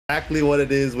exactly what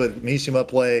it is with Mishima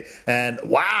play. And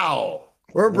wow,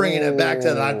 we're bringing it back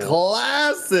to the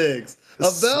classics.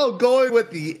 Abel going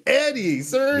with the Eddie,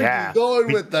 Sergie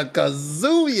going with the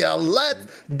Kazuya. Let's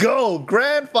go.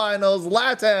 Grand Finals,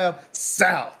 LATAM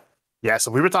South. Yeah,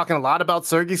 so we were talking a lot about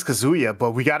Sergie's Kazuya,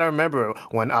 but we got to remember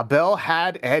when Abel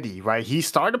had Eddie, right? He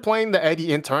started playing the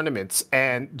Eddie in tournaments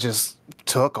and just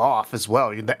took off as well.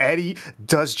 The Eddie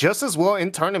does just as well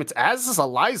in tournaments as is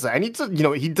Eliza, and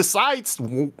he decides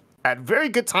at very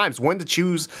good times when to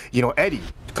choose, Eddie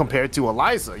compared to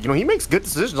Eliza. He makes good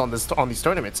decisions on these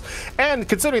tournaments. And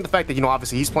considering the fact that,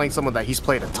 obviously he's playing someone that he's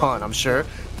played a ton, I'm sure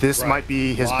this might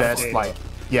be his best,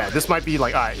 yeah, this might be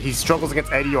like, all right, he struggles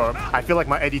against Eddie, or I feel like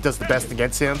my Eddie does the best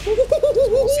against him.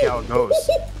 We'll see how it goes.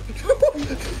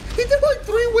 He did like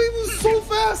 3 waves so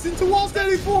fast into wall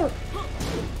standing 4.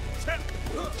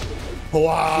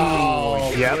 Wow,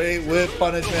 great whip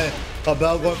punishment.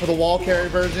 Abel going for the wall carry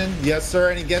version. Yes,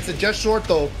 sir, and he gets it just short,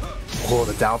 though. Oh,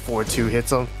 the down forward 2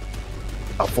 hits him.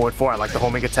 A forward 4, I like the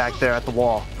homing attack there at the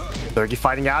wall. Sergie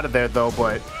fighting out of there, though,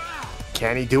 but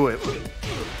can he do it?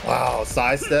 Wow,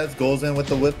 sidesteps, goes in with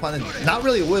the whip punish. Not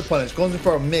really a whip punish, goes in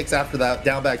for a mix after that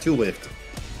down back 2 whipped.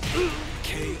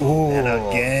 Ooh. And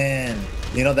again,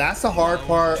 that's the hard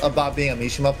part about being a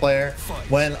Mishima player.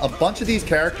 When a bunch of these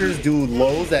characters do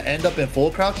lows that end up in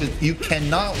full crouches, you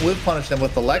cannot whip punish them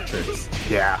with electrics.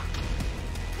 Yeah.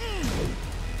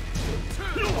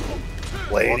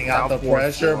 Waiting out the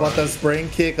pressure, but the spring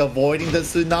kick, avoiding the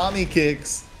tsunami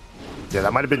kicks. Yeah,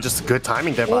 that might have been just good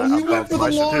timing there by he went for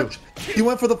the launch. He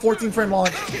went for the 14-frame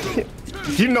launch.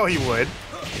 You know he would.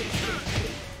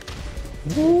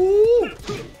 Woo!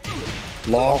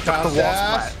 Long got the wall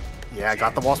spot. Yeah,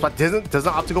 got the wall spot.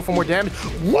 Doesn't have to go for more damage.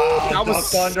 Wow, that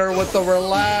was thunder with the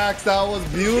relax. That was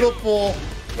beautiful.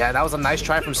 Yeah, that was a nice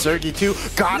try from Sergie too.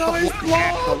 Got nice the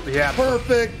block. Yeah,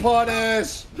 perfect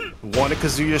punish. One of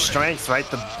Kazuya's strengths, right?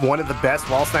 One of the best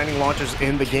wall standing launchers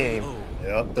in the game.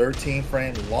 Yep,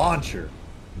 13-frame launcher.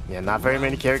 Yeah, not very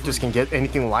many characters can get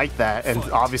anything like that, and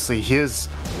obviously his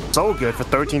so good for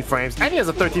 13 frames. And he has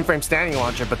a 13-frame standing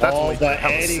launcher, but that's only but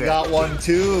Eddie got one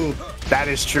too. That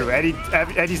is true.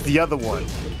 Eddie's the other one.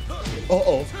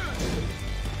 Uh-oh.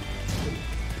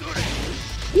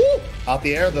 Woo! Out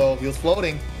the air though, he was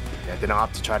floating. Yeah, didn't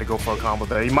have to try to go for a combo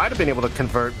there. He might have been able to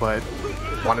convert, but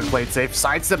wanted to play it safe.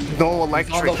 Sidestep, no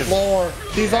electric. He's on the floor.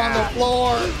 He's on the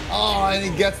floor. Oh, and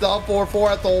he gets the up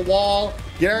 4-4 at the wall,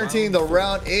 guaranteeing the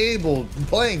round. Abel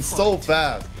playing so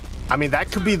fast. I mean,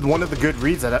 that could be one of the good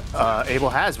reads that Abel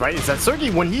has, right? Is that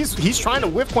Sergie, when he's trying to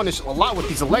whip punish a lot with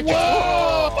these electrics.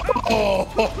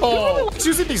 He's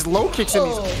using these low kicks and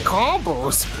these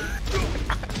combos.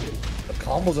 The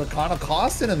combos are kind of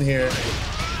costing him here.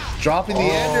 Dropping the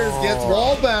enders, gets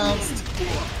wall bounced.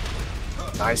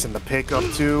 Nice in the pickup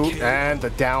too, and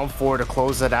the down 4 to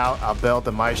close it out.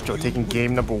 Abeldelmaestro taking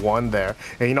game number 1 there.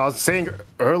 And I was saying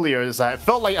earlier is that I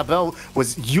felt like Abel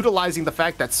was utilizing the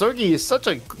fact that Sergie is such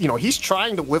a, he's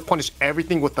trying to whiff punish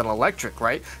everything with an electric,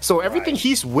 right? So everything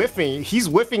he's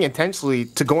whiffing intentionally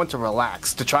to go into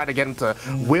relax, to try to get him to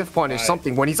whiff punish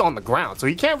something when he's on the ground. So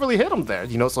he can't really hit him there,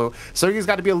 So Sergie's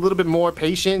got to be a little bit more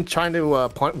patient trying to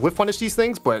whiff punish these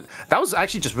things, but that was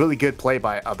actually just really good play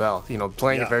by Abel,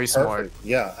 playing it very smart.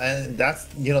 Yeah, and that's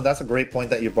that's a great point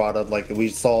that you brought up. Like we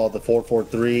saw the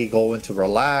 4-4-3 go into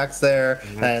relax there,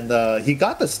 and he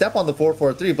got the step on the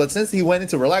 4-4-3, but since he went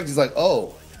into relax, he's like,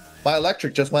 oh, my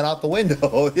electric just went out the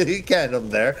window. He can't him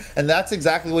there, and that's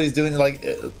exactly what he's doing. Like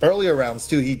earlier rounds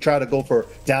too, he tried to go for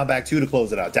down back 2 to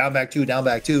close it out, down back 2,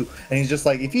 and he's just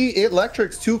like, if he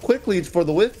electrics too quickly for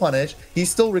the whiff punish, he's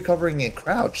still recovering in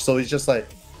crouch. So he's just like,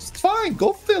 it's fine,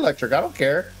 go for the electric, I don't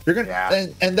care. You're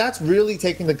gonna and that's really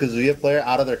taking the Kazuya player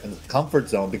out of their comfort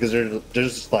zone, because they're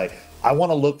just like, I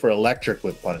want to look for electric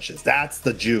whip punishes. That's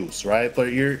the juice, right?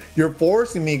 But you're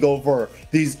forcing me to go for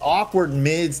these awkward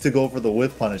mids to go for the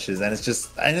whip punishes, and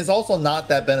it's also not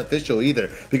that beneficial either,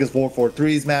 because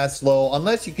 4-4-3 is mad slow.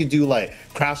 Unless you can do like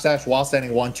crouch dash while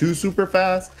standing 1-2 super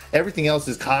fast, everything else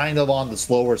is kind of on the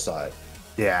slower side.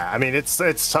 Yeah, I mean it's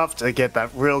tough to get that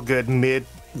real good mid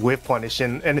whiff punish,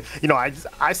 and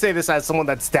I say this as someone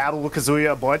that's dabbled with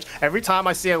Kazuya a bunch. Every time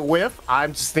I see a whiff,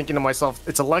 I'm just thinking to myself,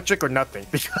 it's electric or nothing,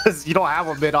 because you don't have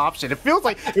a mid option. It feels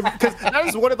like, because that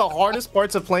is one of the hardest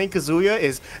parts of playing Kazuya,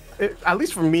 is at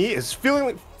least for me, is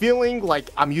feeling like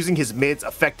I'm using his mids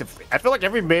effectively. I feel like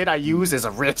every mid I use is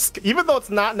a risk, even though it's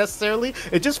not necessarily.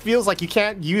 It just feels like you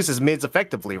can't use his mids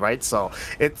effectively, right? So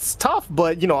it's tough,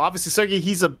 but obviously Sergie,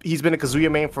 he's been a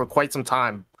Kazuya main for quite some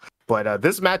time. But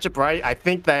this matchup, right, I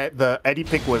think that the Eddie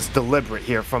pick was deliberate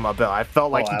here from Abel. I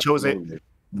felt like he chose it.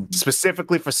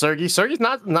 specifically for Sergie. Sergie's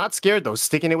not scared though,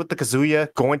 sticking it with the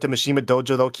Kazuya, going to Mishima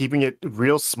Dojo though, keeping it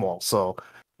real small. So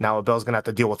now Abel's gonna have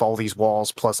to deal with all these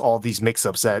walls plus all these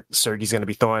mix-ups that Sergie's gonna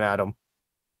be throwing at him.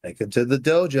 Take him to the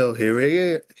dojo. Here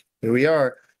we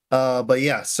are. But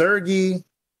yeah, Sergie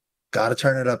gotta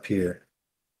turn it up here.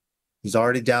 He's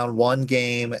already down one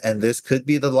game, and this could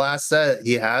be the last set.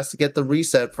 He has to get the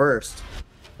reset first.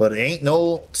 But it ain't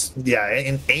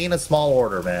ain't a small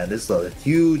order, man. This is a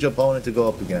huge opponent to go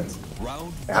up against.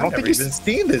 I don't think you've even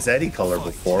seen this Eddie color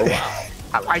before. Wow.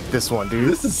 I like this one, dude.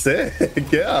 This is sick.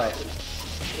 Yeah.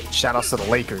 Shout outs to the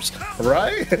Lakers.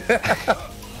 Right?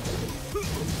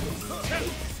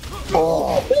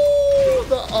 Oh,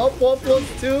 the up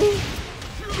 1+2.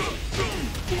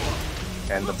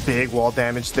 And the big wall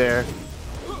damage there.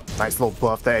 Nice little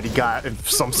buff that Eddie got in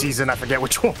some season. I forget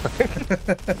which one.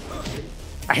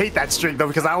 I hate that streak though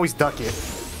because I always duck it.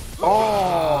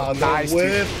 Oh, nice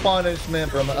whip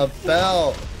punishment from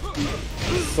Abel.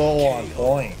 So on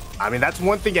point. I mean, that's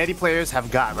one thing Eddie players have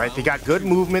got, right? They got good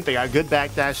movement, they got good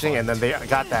backdashing, and then they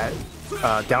got that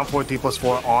down 4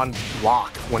 3+4 on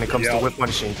block when it comes to whip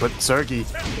punishing. But Sergie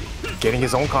getting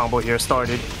his own combo here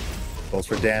started. Goes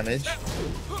for damage.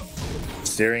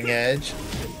 Steering edge.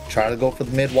 Try to go for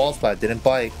the mid wall spot. Didn't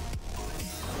bite.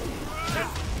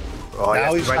 Oh,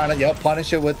 now he's trying to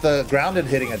punish it with the grounded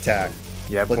hitting attack.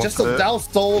 Yeah, but just that was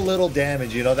so little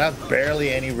damage, you know. That's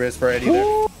barely any risk for Eddie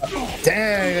there.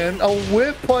 Dang, and a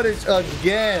whip punish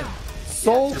again.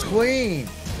 So clean.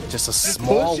 Just a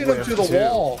small pushing him to the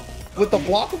wall with the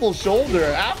blockable shoulder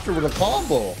after with a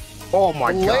combo. Oh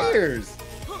my god. Layers.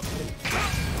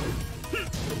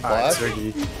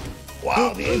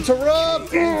 Wow, the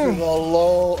interrupt into the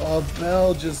low.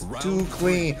 Abel just too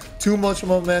clean. Too much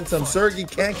momentum. Sergie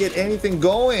can't get anything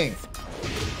going.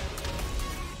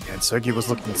 And Sergie was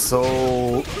looking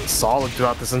so solid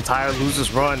throughout this entire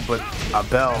loser's run, but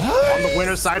Abel on the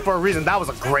winner's side for a reason. That was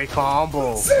a great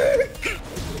combo. Sick.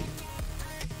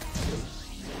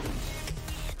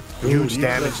 Huge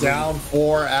damage. Down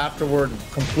 4 afterward,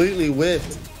 completely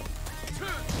whiffed.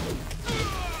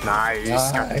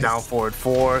 Nice. Got down forward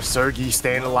 4. Sergie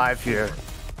staying alive here.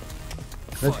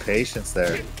 Good patience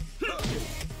there.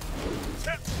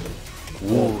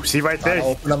 Ooh, see right there.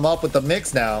 Open him up with the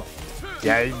mix now.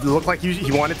 Yeah, it looked like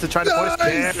he wanted to try to punish.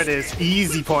 There it is.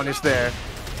 Easy punish there.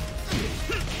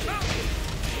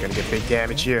 Gonna get big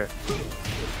damage here.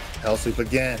 Hell sweep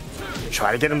again.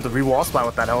 Try to get him to re-wall spot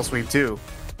with that hell sweep too.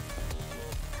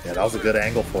 Yeah, that was a good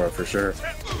angle for it for sure.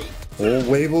 Oh,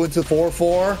 Weibo into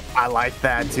 4-4. I like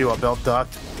that too. Abel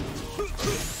ducked.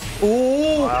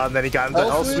 Ooh. And then he got him the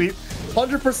hell sweep.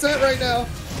 100% right now.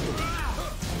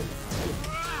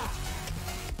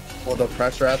 Oh, the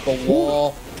pressure at the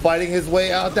wall. Fighting his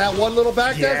way out. That one little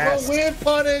back dash. Win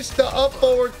punish. The up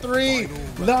forward 3.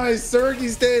 Nice. Sergie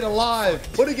stayed alive.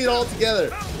 Putting it all together.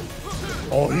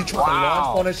 Oh, he tried to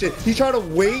launch punish it. He tried to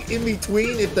wait in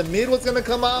between if the mid was going to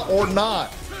come out or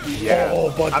not. Yeah.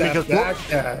 Oh, but that back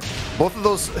dash. Both of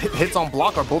those hits on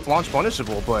block are both launch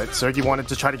punishable, but Sergie wanted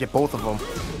to try to get both of them.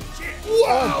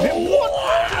 Wow.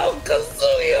 Wow.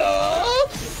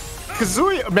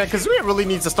 Kazuya, man, Kazuya really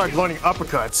needs to start learning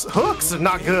uppercuts. Hooks are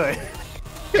not good.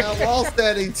 Yeah, while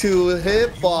standing 2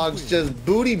 hitbox, just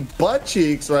booty butt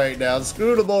cheeks right now.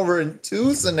 Screwed him over in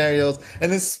 2 scenarios,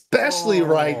 and especially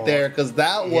right there, because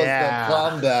that was the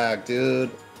comeback,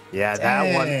 dude. Yeah,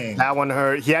 that one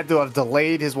hurt. He had to have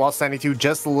delayed his while standing 2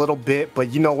 just a little bit,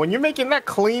 but you know, when you're making that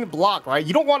clean block, right,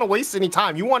 you don't want to waste any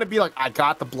time. You want to be like, I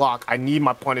got the block. I need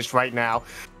my punish right now.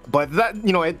 But that,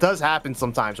 you know, it does happen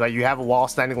sometimes, right? You have a wall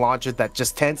standing launcher that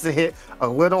just tends to hit a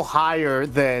little higher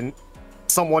than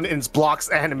someone in blocks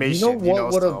animation. You know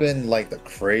what would have been like the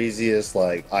craziest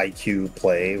like IQ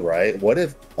play, right? What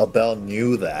if Abel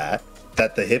knew that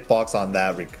the hitbox on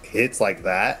that hits like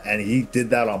that, and he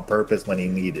did that on purpose when he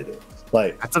needed it?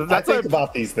 Like, I think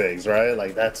about these things, right?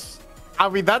 Like, I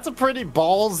mean, that's a pretty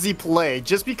ballsy play,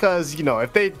 just because, you know,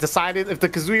 if the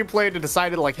Kazuya player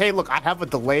decided, like, hey, look, I have a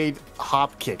delayed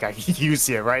hop kick I can use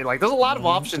here, right? Like, there's a lot of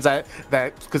options that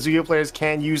Kazuya players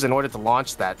can use in order to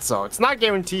launch that, so it's not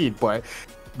guaranteed, but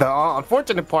the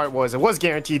unfortunate part was it was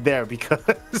guaranteed there because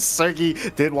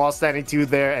Sergie did while standing 2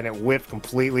 there, and it whiffed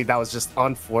completely. That was just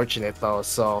unfortunate, though.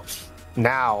 So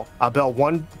now, Abel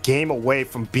 1 game away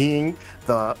from being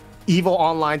the EVO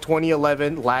Online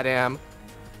 2011 LATAM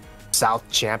South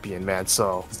champion, man.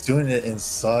 So he's doing it in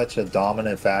such a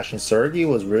dominant fashion. Sergie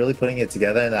was really putting it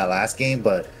together in that last game,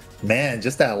 but man,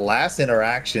 just that last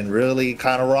interaction really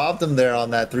kind of robbed him there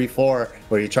on that 3-4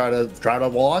 where you try to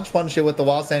launch punish it with the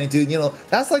wild standing 2. You know,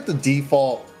 that's like the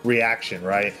default reaction,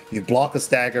 right? You block a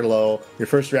stagger low, your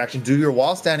first reaction, do your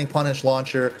while standing punish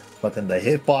launcher, but then the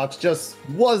hitbox just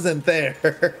wasn't there.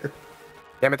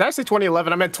 Damn it, that's actually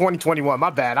 2011. I meant 2021.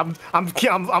 My bad.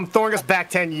 I'm throwing us back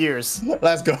 10 years.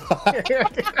 Let's go.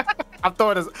 I'm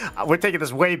throwing us. We're taking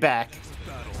this way back.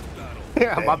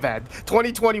 Yeah, my bad.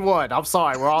 2021. I'm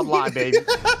sorry. We're online, baby.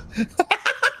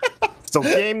 So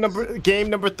game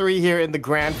number 3 here in the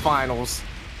grand finals.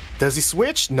 Does he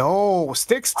switch? No,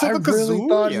 sticks to the Kazuya. I really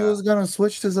thought he was gonna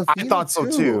switch to Zafina. I thought so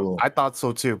too. I thought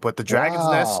so too. But the Dragon's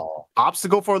Nest opts to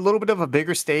go for a little bit of a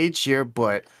bigger stage here,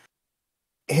 but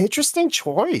interesting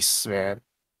choice, man.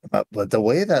 But the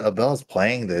way that Abel's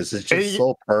playing this is just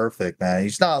so perfect, man.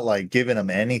 He's not like giving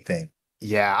him anything.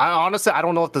 Yeah, honestly, I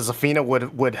don't know if the Zafina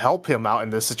would help him out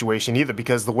in this situation either,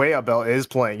 because the way Abel is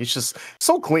playing, he's just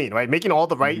so clean, right? Making all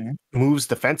the right moves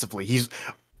defensively.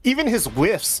 Even his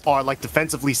whiffs are like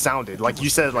defensively sounded. Like you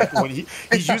said, like when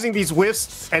he's using these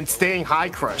whiffs and staying high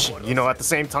crushing, you know, at the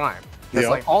same time. It's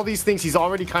like all these things, he's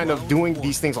already kind of doing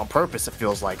these things on purpose, it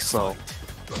feels like, so.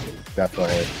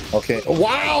 Definitely. Okay.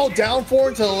 Wow, down 4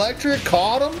 into electric,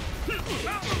 caught him.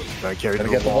 Gotta carry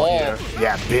the wall here.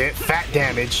 Yeah, fat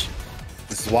damage.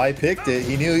 This is why he picked it.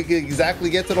 He knew he could exactly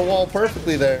get to the wall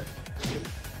perfectly there.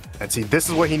 And see, this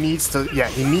is what he needs to. Yeah,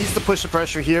 he needs to push the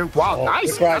pressure here. Wow,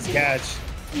 nice catch.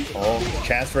 Oh,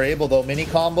 chance for Abel though. Mini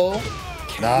combo.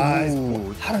 Nice.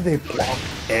 Ooh. How do they block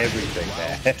everything,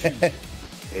 man?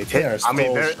 They are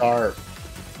so sharp.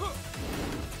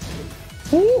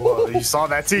 Whoa, you saw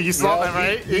that too. You saw that,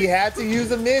 right? He had to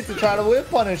use a mid to try to whip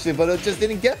punish it, but it just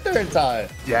didn't get there in time.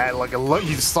 Yeah, like look,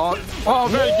 you saw it. Oh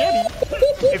man, again,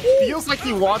 it feels like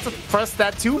he wants to press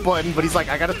that 2 button, but he's like,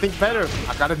 I gotta think better.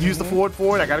 I gotta use the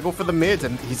forward. I gotta go for the mids,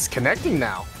 and he's connecting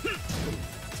now.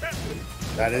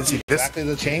 That is exactly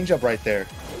the changeup right there.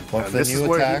 This is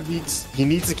where he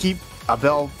needs to keep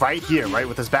Abel right here, right,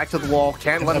 with his back to the wall.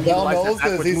 Can't let him utilize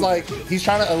that. He's like, he's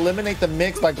trying to eliminate the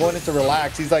mix by going into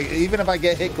relax. He's like, even if I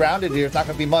get hit grounded here, it's not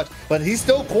gonna be much. But he's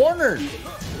still cornered.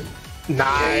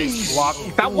 Nice block.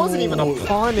 That wasn't even a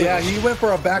punish. Yeah, he went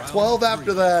for a back 12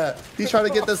 after that. He's trying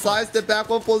to get the side step back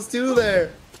 1+2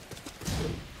 there.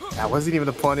 That wasn't even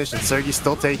a punish, and Sergie's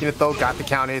still taking it though. Got the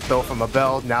counter hit though from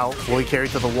Abel. Now fully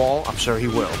carried to the wall. I'm sure he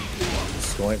will.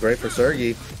 It's going great for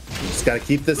Sergie. Just got to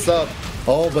keep this up.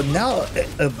 Oh, but now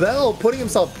Abel putting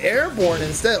himself airborne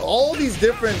instead. All these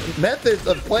different methods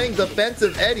of playing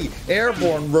defensive Eddie.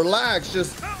 Airborne, relax,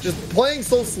 just playing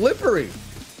so slippery.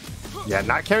 Yeah,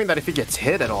 not caring that if he gets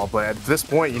hit at all, but at this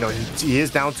point, you know, he is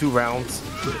down 2 rounds.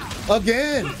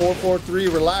 Again,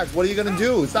 4-4-3, relax. What are you going to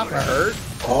do? It's not going to hurt.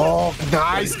 Oh,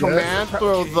 nice command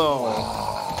throw, though.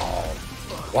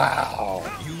 Wow.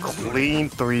 Clean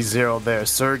 3-0 there.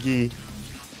 Sergie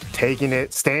taking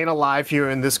it, staying alive here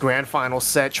in this grand final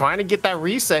set, trying to get that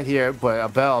reset here, but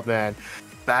Abel, man,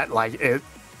 that, like, it,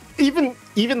 even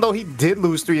though he did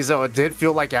lose 3-0, it did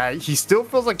feel like he still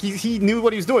feels like he knew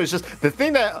what he was doing. It's just the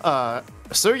thing that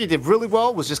Sergie did really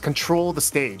well was just control the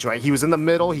stage, right? He was in the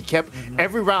middle. He kept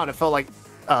every round. It felt like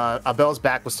Abel's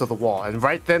back was to the wall, and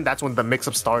right then that's when the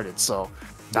mix-up started. So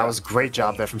that was a great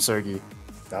job there from Sergie.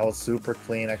 That was super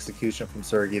clean execution from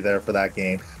Sergie there for that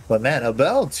game. But man,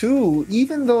 Abel too,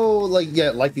 even though like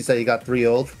you said, he got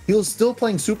 3-0'd, he was still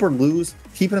playing super loose,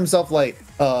 keeping himself like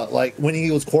when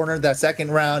he was cornered that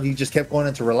second round, he just kept going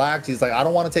into relax. He's like, I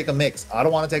don't want to take a mix. I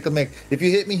don't want to take a mix. If you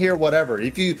hit me here, whatever. I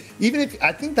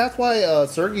think that's why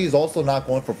Sergie is also not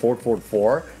going for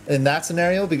 4-4-4 in that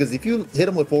scenario, because if you hit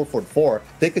him with 4-4-4,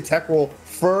 they could tech roll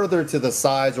further to the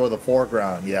sides or the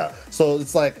foreground. Yeah. So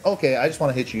it's like, okay, I just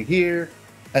want to hit you here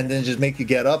and then just make you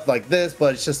get up like this.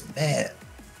 But it's just, man,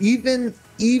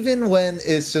 even when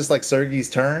it's just like Sergie's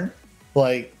turn,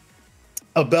 like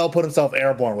Abel put himself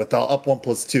airborne with the up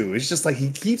 1+2. It's just like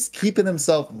he keeps keeping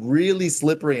himself really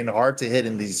slippery and hard to hit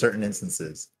in these certain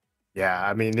instances. Yeah,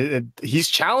 I mean, he's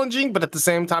challenging, but at the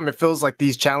same time, it feels like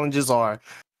these challenges are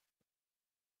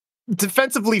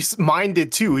defensively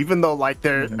minded too, even though like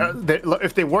they're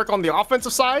if they work on the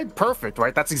offensive side, perfect,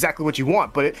 right? That's exactly what you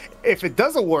want. But if it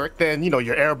doesn't work, then, you know,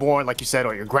 you're airborne, like you said,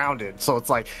 or you're grounded. So it's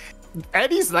like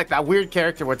Eddie's like that weird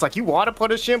character where it's like you want to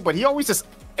punish him, but he always just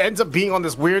ends up being on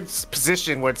this weird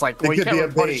position where it's like, well, you can't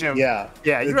really punish him. Yeah,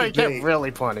 you can't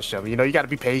really punish him. You know, you got to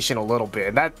be patient a little bit.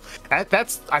 And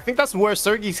that's I think that's where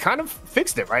Sergie's kind of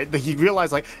fixed it, right? That he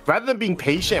realized, like, rather than being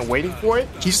patient and waiting for it,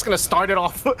 he's just gonna start it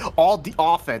off all the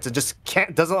offense and just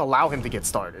doesn't allow him to get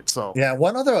started. So yeah,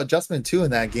 one other adjustment too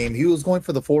in that game, he was going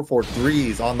for the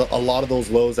 4-4-3s on a lot of those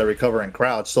lows that recover and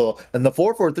crouch. So and the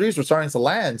 4-4-3s were starting to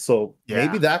land. So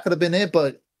maybe that could have been it.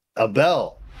 But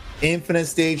Abel, infinite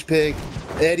stage pick,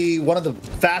 Eddie, one of the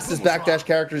fastest backdash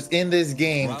characters in this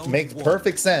game, makes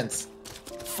perfect sense.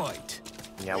 Fight.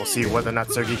 Yeah, we'll see whether or not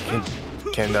Sergie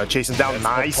can chase him down.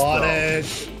 Nice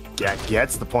Punish. Yeah,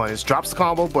 gets the punish, drops the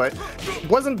combo, but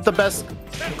wasn't the best.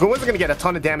 Wasn't gonna get a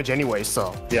ton of damage anyway.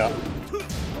 So yeah.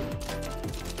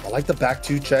 I like the back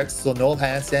 2 checks, so no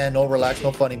handstand, no relax,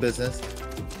 no funny business.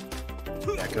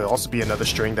 That could also be another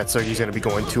string that Sergie's going to be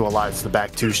going to a lot. It's the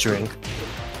back 2 string.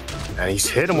 And he's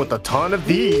hit him with a ton of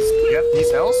these. Yep,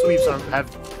 these L sweeps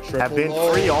have been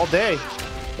free all day.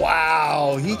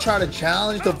 Wow, he tried to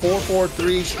challenge the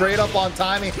 4-4-3 straight up on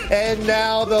timing. And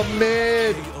now the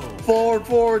mid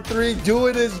 4-4-3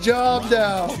 doing his job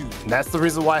now. And that's the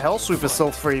reason why Hell Sweep is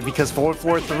so free, because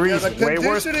 4-4-3 is way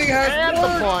worse. And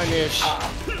the punish.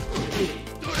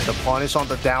 The punish on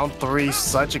the down 3,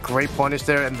 such a great punish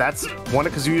there, and that's one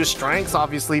of Kazuya's strengths,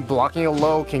 obviously. Blocking a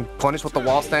low, can punish with the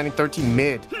wall standing 13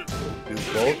 mid. Dude,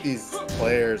 both these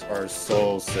players are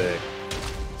so sick.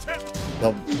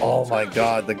 Oh my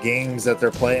god, the games that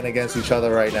they're playing against each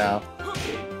other right now.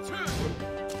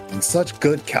 And such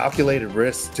good calculated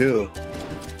risks, too.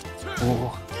 Ooh.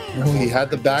 He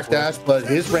had the backdash, but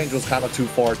his range was kind of too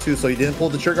far, too, so he didn't pull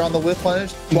the trigger on the whip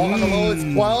punish. Block on the low, it's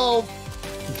 12.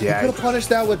 Yeah, you could have punished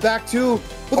that with back 2 with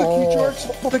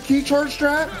the key charge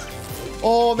strat.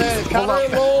 Oh man, counter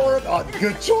lower. Oh,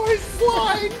 good choice,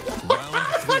 slide.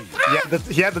 Yeah,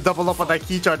 he had the double up on that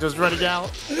key charge, was running out.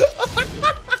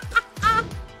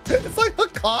 It's like a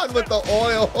con with the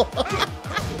oil.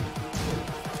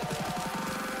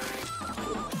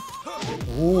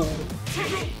 Ooh.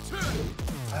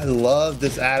 I love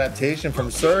this adaptation from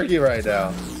Sergie right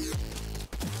now.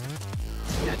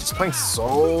 Yeah, just playing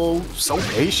so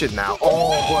patient now.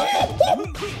 Oh,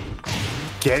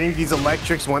 but getting these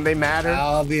electrics when they matter.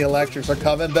 Now the electrics are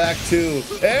coming back too.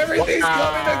 Everything's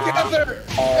coming together.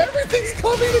 Everything's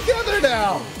coming together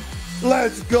now.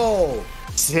 Let's go.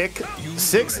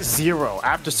 6-0.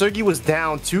 After Sergie was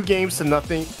down 2 games to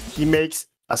nothing, he makes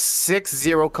a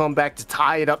 6-0 comeback to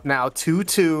tie it up now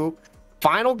 2-2.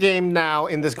 Final game now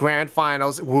in this grand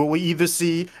finals. Will we either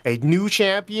see a new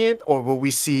champion or will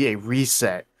we see a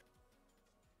reset?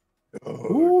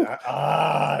 Oh,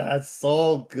 that's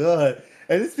so good.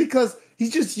 And it's because he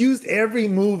just used every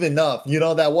move enough. You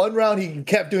know, that one round he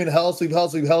kept doing hell sweep, hell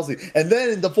sweep, hell sweep. And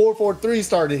then the 4-4-3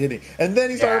 started hitting. And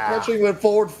then he started punching with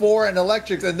forward 4 and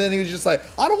electrics. And then he was just like,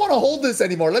 I don't want to hold this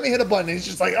anymore. Let me hit a button. And he's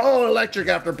just like, oh, electric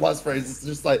after plus phrase. It's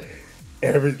just like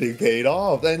everything paid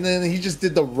off. And then he just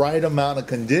did the right amount of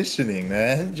conditioning,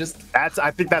 man.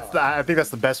 I think that's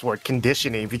the best word,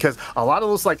 conditioning, because a lot of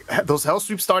those hell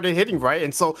sweeps started hitting, right?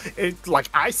 And so it, like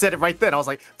I said it right then, I was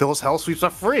like, those hell sweeps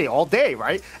are free all day,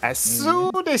 right? As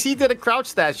soon as he did a crouch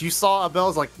stash, you saw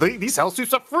Abel's like, these hell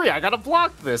sweeps are free, I gotta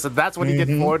block this. And that's when he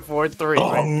did forward 3,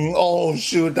 right? Oh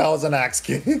shoot, that was an axe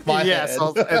kick. So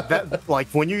that, like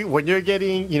when you're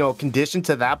getting, you know, conditioned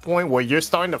to that point where you're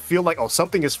starting to feel like, oh,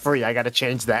 something is free, I gotta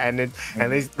change that, and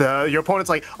then your opponent's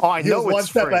like, oh, I know it's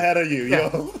free. One step ahead of you,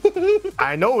 yo.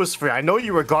 I know it's free. I know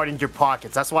you were guarding your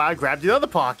pockets. That's why I grabbed the other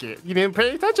pocket. You didn't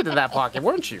pay attention to that pocket,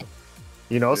 weren't you?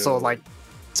 You know, so like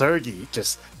Sergie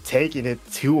just taking it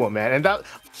to him, man. And that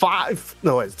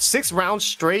 6 rounds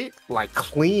straight, like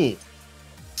clean.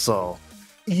 So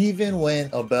even when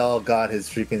Abel got his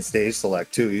freaking stage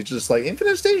select too, he's just like,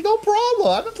 infinite stage, no problem.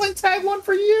 I've been playing tag 1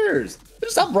 for years.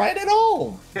 Just I'm right at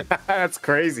home. That's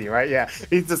crazy, right? Yeah,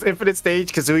 he's just infinite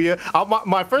stage Kazuya.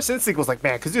 My first instinct was like,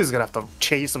 man, Kazuya's gonna have to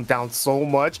chase him down so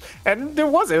much, and there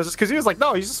wasn't. It was just Kazuya's like,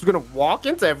 no, he's just gonna walk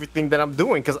into everything that I'm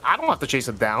doing because I don't have to chase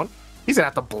him down. He's gonna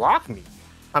have to block me.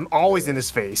 I'm always in his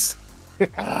face.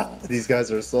 These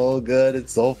guys are so good.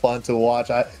 It's so fun to watch.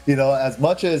 You know, as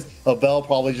much as Abel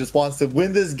probably just wants to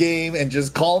win this game and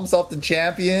just call himself the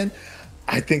champion,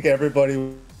 I think everybody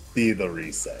will see the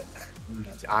reset.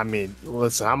 I mean,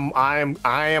 listen, I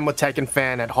am a Tekken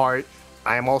fan at heart.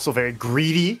 I am also very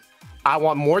greedy. I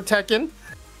want more Tekken.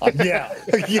 Yeah.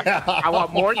 I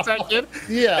want more Tekken.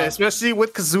 Yeah. Especially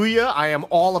with Kazuya, I am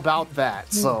all about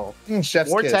that. So Chef's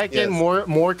more kiss, Tekken, yes.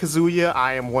 more Kazuya.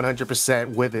 I am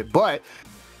 100% with it. But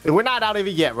we're not out of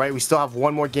it yet, right? We still have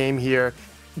one more game here.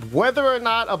 Whether or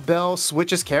not Abel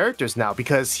switches characters now,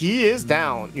 because he is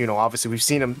down. You know, obviously we've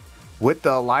seen him with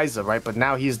the Eliza, right? But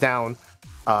now he's down.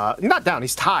 Not down,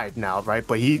 he's tied now, right?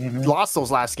 But he lost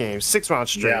those last games, 6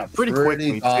 rounds straight, pretty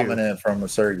quickly dominant too. From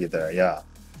Sergie there, yeah.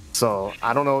 So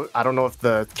I don't know if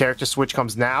the character switch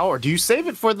comes now, or do you save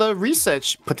it for the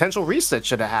reset, potential reset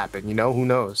should it happen? You know, who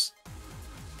knows?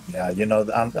 Yeah,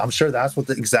 I'm sure that's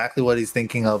exactly what he's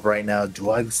thinking of right now. Do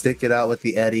I stick it out with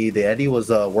the Eddie? The Eddie was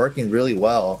working really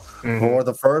well for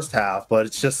the first half, but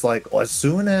it's just like as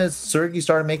soon as Sergie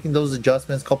started making those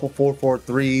adjustments, couple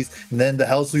 4-4-3s, and then the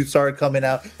hell sweep started coming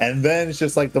out, and then it's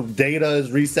just like the data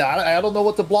is reset. I don't know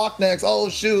what to block next. Oh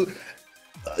shoot.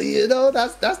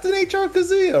 That's the nature of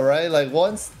Kazuya, right? Like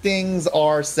once things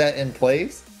are set in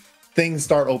place, things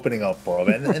start opening up for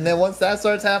him. And then once that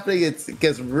starts happening, it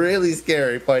gets really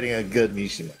scary fighting a good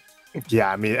Mishima.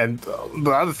 Yeah, I mean, and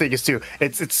the other thing is too,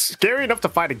 it's scary enough to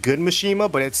fight a good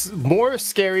Mishima, but it's more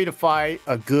scary to fight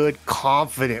a good,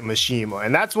 confident Mishima,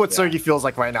 and that's what Sergie feels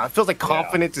like right now. It feels like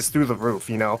confidence is through the roof,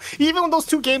 Even in those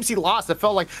 2 games he lost, it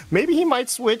felt like maybe he might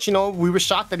switch. We were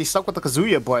shocked that he stuck with the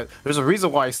Kazuya, but there's a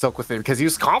reason why he stuck with it because he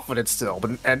was confident still.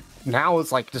 And now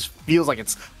it's like just feels like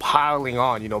it's piling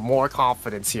on, more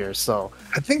confidence here. So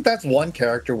I think that's one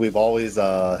character we've always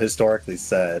historically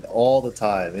said all the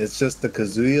time. It's just the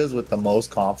Kazuyas with the most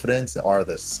confidence are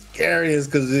the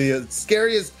scariest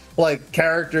like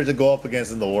character to go up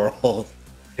against in the world.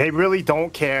 They really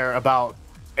don't care about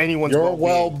anyone's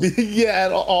well-being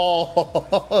at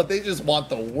all. They just want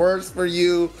the worst for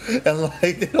you, and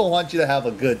like they don't want you to have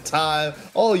a good time.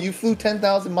 Oh, you flew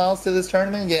 10,000 miles to this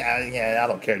tournament? Yeah, I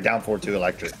don't care. Down 4-2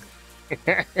 electric.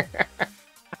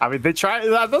 I mean, they try.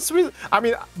 That's the reason. I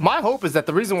mean, my hope is that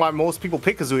the reason why most people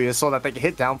pick Kazuya is so that they can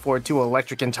hit down 4-2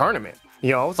 electric in tournament.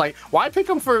 It's like, why pick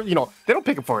him for? They don't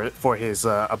pick him for his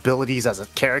abilities as a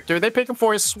character. They pick him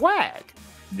for his swag.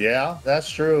 Yeah, that's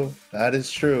true. That is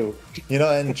true.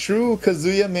 And true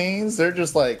Kazuya mains, they're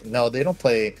just like, no, they don't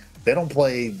play,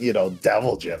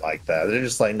 Devil Jin like that. They're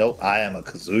just like, nope, I am a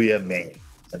Kazuya main.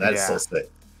 And that's so sick.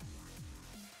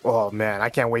 Oh man, I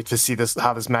can't wait to see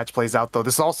how this match plays out though.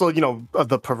 This is also,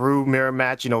 the Peru mirror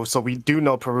match, so we do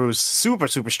know Peru's super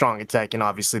strong at Tekken.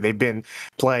 Obviously, they've been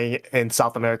playing in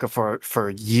South America for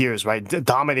years, right?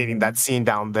 Dominating that scene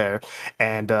down there.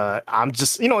 And I'm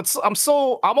just,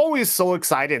 I'm always so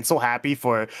excited and so happy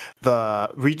for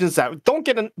the regions that don't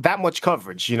get that much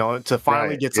coverage, to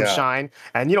finally get some shine.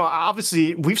 And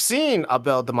obviously we've seen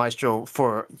Abeldelmaestro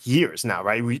for years now,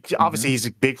 right? Obviously he's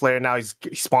a big player now, he's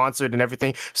sponsored and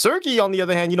everything. Sergie, on the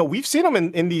other hand, we've seen him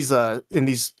in these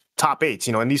top 8s,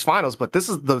 in these finals, but this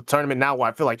is the tournament now where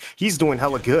I feel like he's doing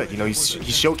hella good. He's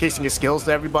showcasing his skills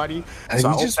to everybody. And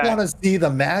so we just want to see the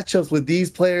matchups with these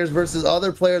players versus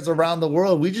other players around the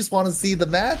world. We just want to see the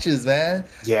matches, man.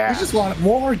 Yeah. We just want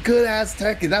more good ass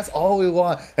Tekken. That's all we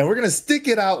want. And we're gonna stick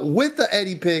it out with the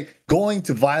Eddie pick going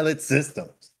to Violet Systems.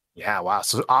 Yeah, wow.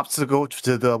 So opts to go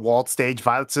to the walled stage,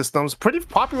 Violet Systems. Pretty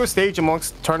popular stage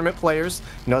amongst tournament players.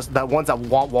 The ones that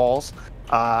want walls.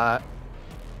 Damn,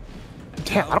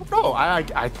 I don't know.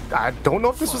 I don't know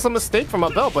if this was a mistake from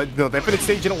Abel, but the infinite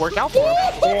stage didn't work out for him.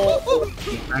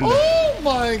 Oh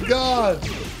my god.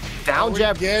 Down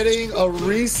jab. Getting a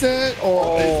reset,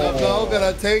 or is Abel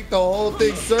gonna take the whole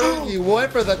thing? Sergie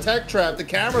went for the tech trap, the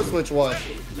camera switch one.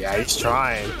 Yeah, he's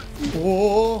trying.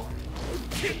 Whoa.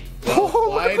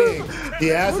 Fighting. He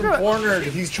has him cornered.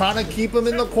 He's trying to keep him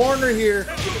in the corner here.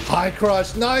 High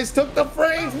crush. Nice. Took the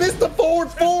frames. Missed the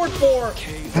forward.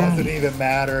 Doesn't even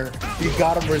matter. He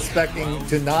got him respecting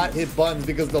to not hit buttons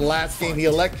because the last game he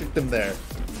electricked him there.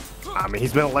 I mean,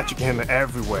 he's been electric him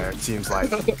everywhere, it seems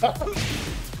like.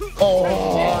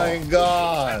 Oh my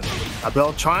god.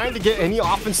 Abel trying to get any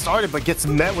offense started, but gets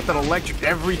met with an electric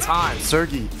every time.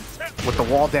 Sergie with the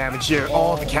wall damage here.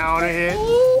 Oh, the counter hit.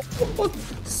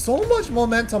 So much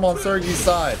momentum on Sergie's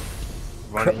side.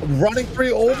 Running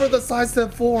free over the side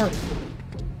step 4.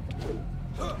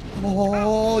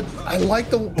 Oh, I like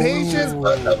the patience,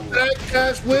 but the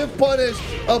backdash with punish.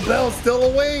 Abel still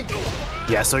awake.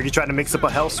 Yeah, Sergie tried to mix up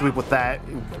a hell sweep with that.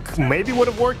 Maybe would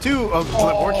have worked too.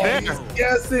 Worked there. He's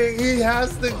guessing. He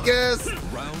has to guess.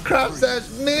 Crop dash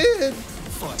mid.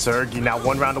 Sergie now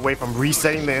 1 round away from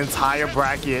resetting the entire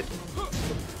bracket.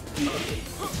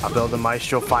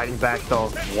 Abeldelmaestro fighting back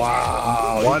though.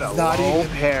 Wow, what a low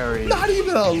parry. Not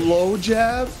even a low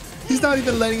jab. He's not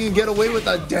even letting him get away with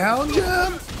a down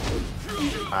jab.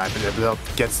 Alright, but Abel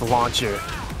gets the launch here.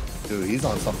 Dude, he's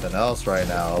on something else right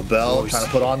now. Abel trying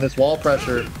to put on this wall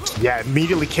pressure. Yeah,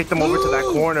 immediately kicked him over to that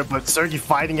corner, but Sergie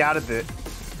fighting out of it.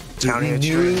 Dude, he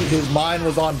knew his mind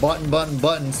was on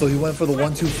button, so he went for the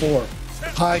 1-2-4.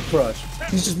 High crush.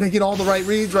 He's just making all the right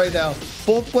reads right now.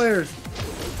 Both players.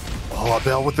 Oh,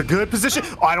 Abel with the good position.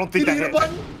 Oh, I don't think that hit.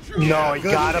 No, he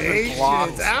got him and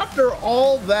blocked. After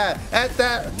all that, at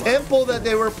that tempo that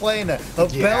they were playing at,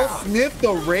 Abel sniffed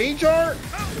the rage art.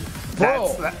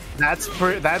 Bro,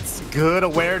 that's good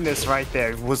awareness right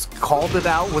there. Was called it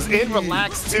out. Was in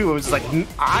relaxed too. It was like,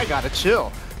 I gotta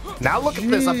chill. Now look at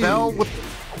this, Abel with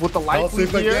with the life Hell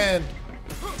sweep lead here. again.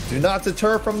 Do not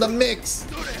deter from the mix.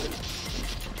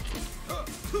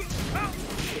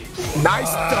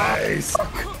 Nice.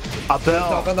 Abel.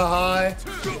 Stuck on the high.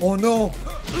 Oh no.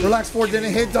 Relax 4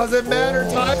 didn't hit. Doesn't matter.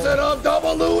 Ties it up.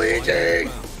 Double Luigi.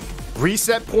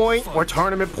 Reset point or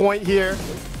tournament point here.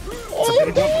 It's a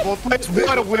big one for both players.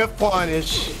 What a whiff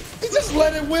punish. He just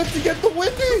let it whip to get the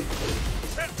whippy.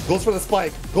 Goes for the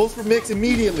spike. Goes for mix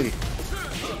immediately.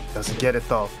 Doesn't get it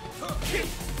though.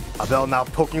 Abel now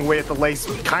poking away at the lace.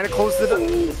 Kind of close to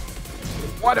the...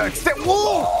 What a extent.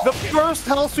 Whoa! The first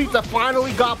hell sweep that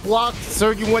finally got blocked.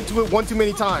 Sergie went to it one too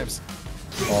many times.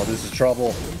 Oh, this is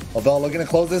trouble. Abel looking to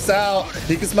close this out.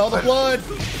 He can smell the blood.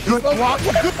 Good block.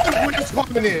 Good whiff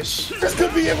punish. This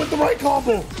could be it with the right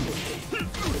combo.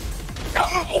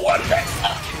 Oh, what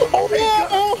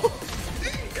oh,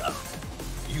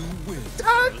 you win.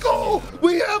 Tackle!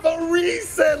 We have a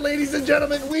reset, ladies and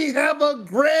gentlemen. We have a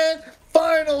grand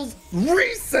finals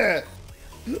reset.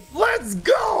 Let's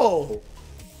go!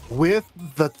 With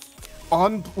the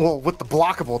with the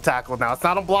blockable tackle now. It's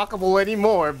not unblockable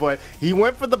anymore, but he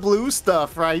went for the blue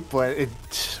stuff, right? But it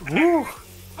woo,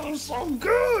 that was so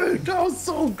good. That was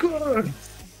so good.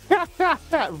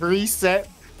 Reset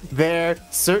there.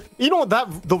 You know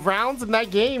that the rounds in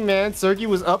that game, man. Sergie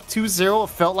was up 2-0. It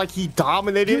felt like he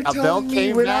dominated. Abel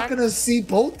came we're back. Not gonna see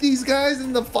both these guys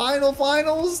in the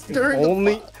finals during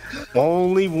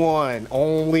only one,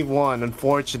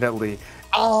 unfortunately.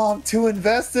 Oh, I'm too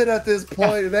invested at this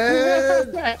point,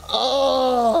 man.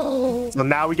 Oh. So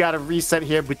now we got a reset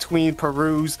here between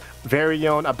Peru's very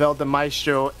own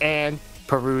Abeldelmaestro and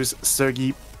Peru's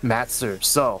Sergie Mazter.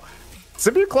 So it's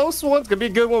gonna be a close one. It's gonna be a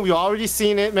good one. We've already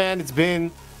seen it, man. It's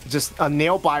been just a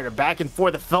nail biter back and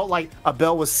forth. It felt like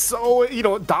Abel was so,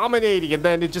 dominating, and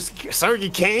then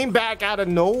Sergie came back out of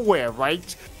nowhere,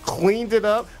 right? Cleaned it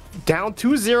up, down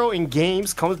 2-0 in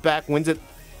games, comes back, wins it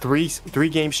three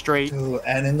games straight. Dude,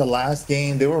 and in the last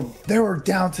game, they were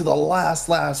down to the last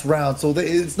round. So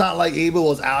it's not like Abel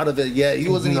was out of it yet. He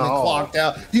wasn't even clocked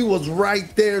out. He was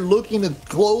right there looking to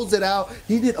close it out.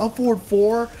 He did up forward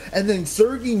 4, and then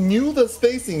Sergie knew the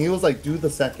spacing. He was like, do the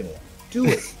second one. Do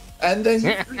it. And then he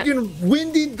freaking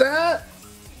winded that.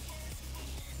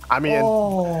 I mean,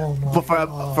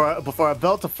 for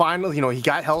Abel to finally, he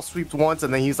got hell sweeped once,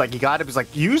 and then he's like, he's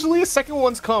like, usually a second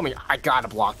one's coming. I gotta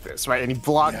block this, right? And he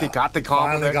blocked it, got the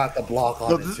combo. Finally got the block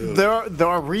on it too. There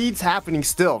are reads happening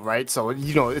still, right? So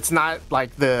it's not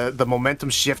like the momentum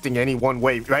shifting any one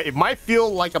way, right? It might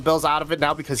feel like Abel's out of it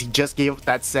now because he just gave up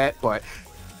that set, but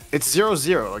it's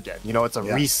 0-0 again. It's a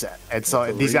reset, and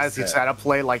so these guys can try to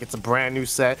play like it's a brand new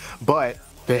set, but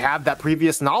they have that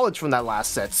previous knowledge from that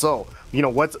last set. So,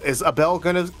 is Abel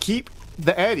gonna keep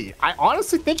the Eddie? I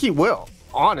honestly think he will.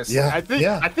 Honestly, I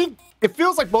think it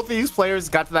feels like both of these players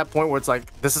got to that point where it's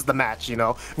like, this is the match.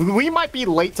 We might be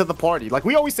late to the party. Like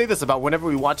we always say this about whenever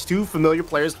we watch two familiar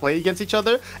players play against each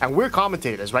other, and we're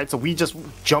commentators, right? So we just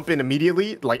jump in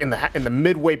immediately, like in the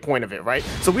midway point of it, right?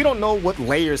 So we don't know what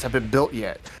layers have been built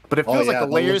yet, but it feels like the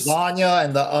layers. Lasagna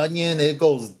and the onion, it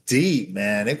goes deep,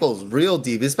 man. It goes real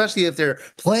deep, especially if they're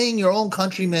playing your own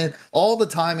countrymen all the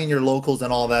time in your locals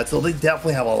and all that. So they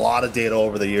definitely have a lot of data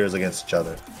over the years against each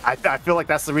other. I feel like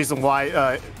that's the reason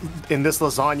why in this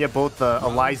lasagna, both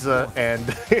Eliza and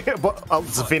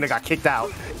Zafina got kicked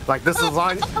out. Like this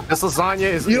lasagna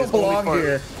is. You don't belong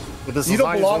here. You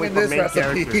don't belong in this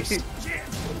recipe.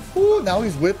 Ooh, now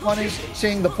he's whip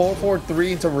punishing the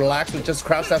 4-4-3 into relax with just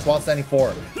crouch dash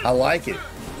 174. I like it.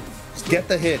 Just get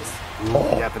the hits.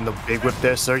 Yep, and the big whip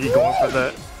there. Sergie going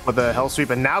for the hell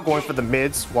sweep, and now going for the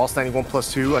mids while standing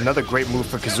 1+2. Another great move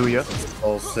for Kazuya.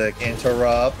 Oh, sick.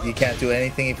 Interrupt. You can't do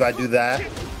anything if I do that.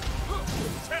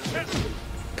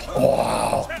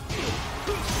 Wow.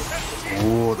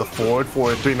 Ooh, the forward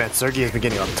 3, man. Sergie has been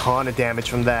getting a ton of damage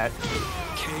from that.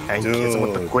 And hits him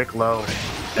with the quick low.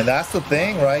 And that's the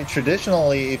thing, right?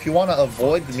 Traditionally, if you want to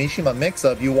avoid the Mishima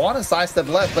mix-up, you want to sidestep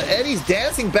left, but Eddie's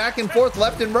dancing back and forth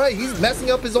left and right. He's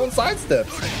messing up his own sidesteps.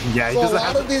 Yeah, so a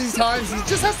lot of these times, he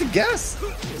just has to guess.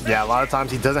 Yeah, a lot of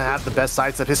times he doesn't have the best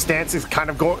sidestep. His stance is kind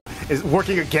of is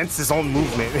working against his own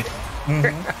movement.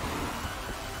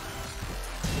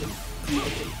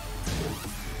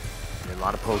 A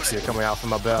lot of pokes here coming out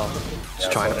from Abel.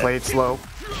 Just trying to play it slow.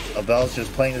 Abel's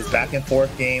just playing this back and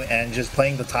forth game and just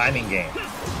playing the timing game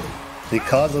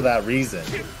because of that reason.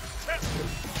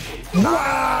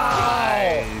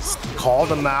 Nice! Called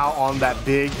him out on that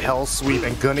big hell sweep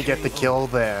and gonna get the kill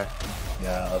there.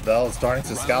 Yeah, Abel's starting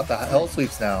to scout the hell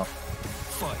sweeps now.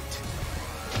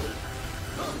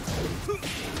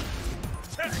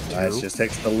 Nice, just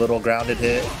takes the little grounded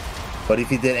hit. But if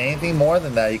he did anything more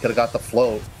than that, he could have got the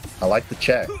float. I like the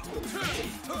check.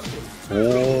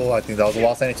 Oh, I think that was a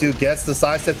loss 92. Gets the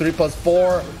side step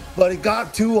 3+4, but it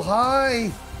got too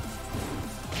high.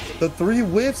 The 3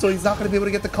 whip, so he's not going to be able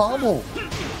to get the combo.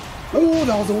 Oh,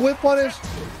 that was a whip punish.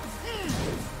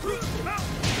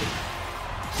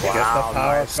 Wow, gets the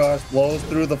power crush, blows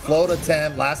through the float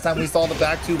attempt. Last time we saw the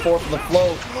back 2-4 for the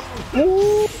float.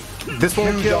 Ooh, this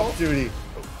one kill.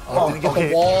 Oh, didn't get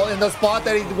the wall in the spot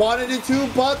that he wanted it to,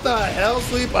 but the hell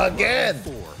sweep again.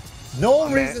 No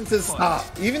reason to stop.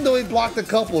 Even though he blocked a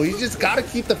couple, he's just got to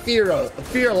keep the fear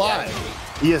alive.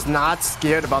 He is not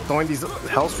scared about throwing these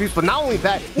hell sweeps, but not only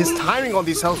that, his timing on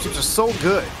these hell sweeps are so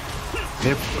good.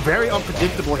 They're very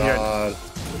unpredictable here.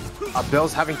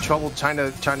 Abel's having trouble trying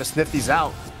to sniff these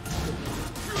out.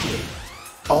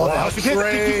 Oh, that was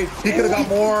great. He could have got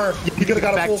more. He could have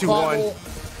got a full combo.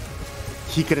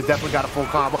 He could have definitely got a full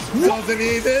combo. Doesn't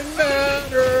even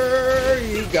matter.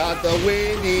 He got the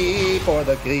winnie for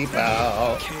the keep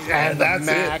out. And that's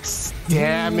max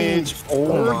damage.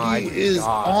 Oh my God. He is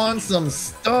on some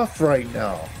stuff right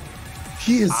now.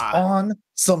 He is on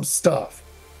some stuff.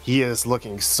 He is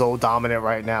looking so dominant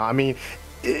right now. I mean,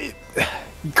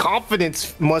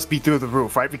 confidence must be through the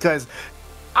roof, right? Because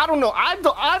I don't know. I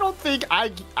don't think I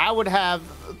would have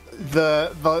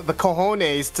the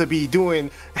cojones to be doing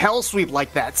hell sweep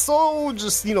like that. So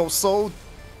just, you know, so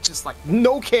just like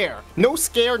no care, no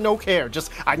scare, no care.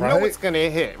 Just I know it's gonna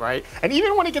hit, right? And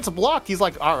even when it gets blocked, he's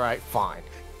like, all right, fine,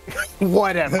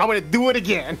 whatever. I'm gonna do it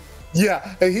again.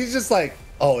 Yeah, and he's just like,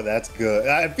 oh, that's good.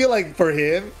 I feel like for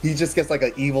him, he just gets like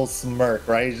an evil smirk,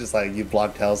 right? He's just like, you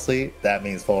blocked hell sweep, that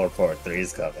means 4-4-3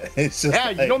 is coming. It's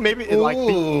just you know, maybe it,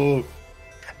 like.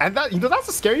 And that, you know, that's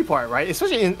the scary part, right?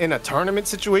 Especially in a tournament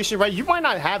situation, right? You might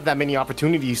not have that many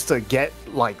opportunities to get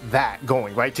like that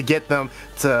going, right? To get them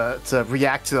to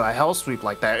react to a hell sweep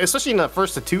like that, especially in a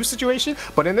 1-2 situation.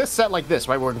 But in this set like this,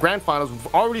 right, we're in grand finals, we've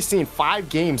already seen 5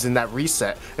 games in that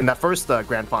reset, in that first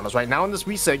grand finals, right? Now in this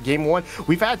reset, game 1,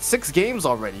 we've had 6 games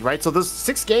already, right? So there's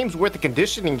 6 games worth of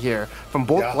conditioning here from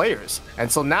both players.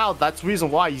 And so now that's the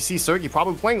reason why you see Sergie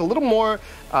probably playing a little more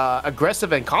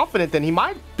aggressive and confident than he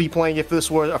might be playing if this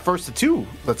were a 1-2,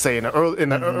 let's say in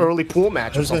an early pool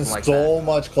match or something like that. There's been so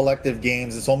much collective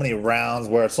games and so many rounds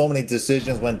where so many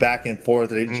decisions went back and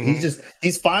forth.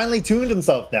 He's finally tuned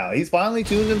himself now. He's finally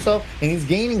tuned himself and he's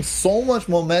gaining so much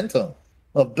momentum.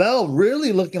 Abel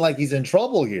really looking like he's in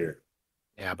trouble here.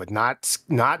 Yeah, but not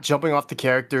jumping off the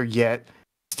character yet.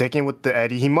 Sticking with the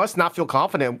Eddie. He must not feel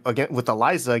confident with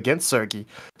Eliza against Sergie.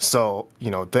 So,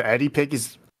 you know, the Eddie pick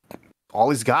is all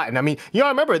he's got. And I mean, you know, I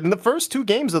remember in the first 2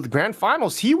 games of the grand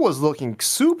finals, he was looking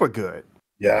super good.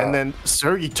 Yeah. And then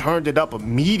Sergie turned it up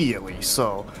immediately.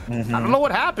 So I don't know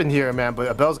what happened here, man, but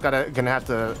Abel's gonna have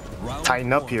to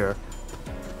tighten up here.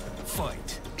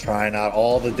 Fight. Trying out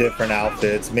all the different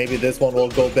outfits. Maybe this one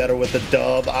will go better with the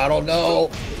dub. I don't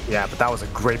know. Yeah, but that was a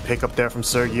great pickup there from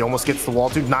Sergie. Almost gets the wall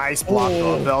too. Nice block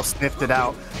though. Abel sniffed it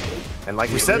out. And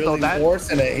like we said, really though, that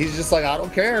forcing it. He's just like, I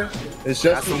don't care. It's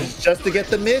just to get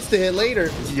the miss to hit later.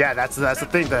 Yeah, that's the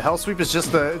thing. The hell sweep is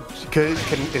just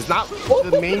is not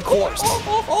the main course.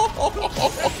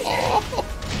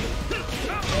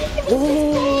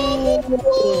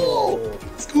 Ooh.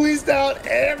 Squeezed out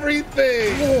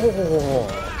everything.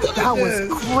 That was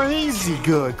crazy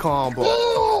good combo.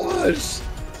 Gosh.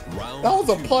 That was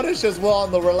a punish as well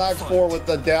on the relax 4 with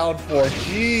the down 4.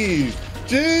 Jeez.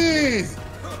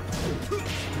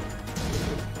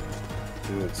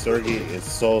 Dude, Sergie is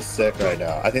so sick right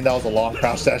now. I think that was a long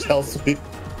crouch dash hell sweep.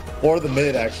 Or the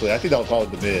mid, actually. I think that was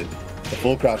probably the mid. The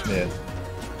full crouch mid.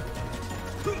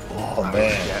 Oh,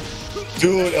 man.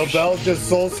 Dude, Abel's just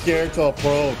so scared to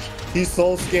approach. He's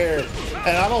so scared.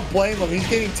 And I don't blame him. He's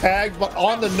getting tagged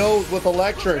on the nose with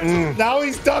electric. Now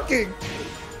he's ducking.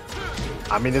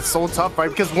 I mean, it's so tough, right?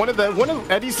 Because one of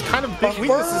Eddie's kind of big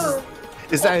weaknesses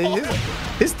is that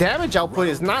his damage output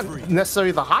is not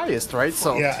necessarily the highest, right?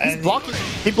 So he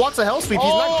blocks a hell sweep, he's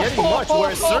not getting much,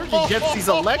 whereas Sergie gets these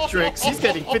electrics, he's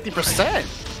getting 50%.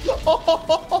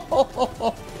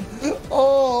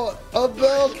 Oh,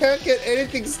 Abel can't get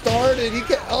anything started. He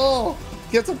can't,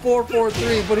 gets a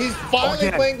 4-4-3, but he's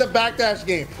finally playing the backdash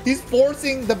game. He's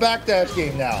forcing the backdash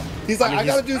game now. He's like, I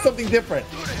gotta do something different.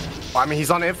 I mean,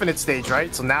 he's on the infinite stage,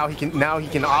 right? So now he can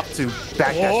opt to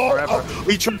backdash forever.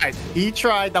 He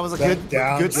tried. That was a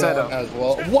good setup as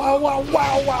well. Wow!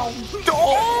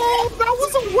 Oh, that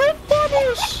was a whip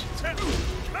punish.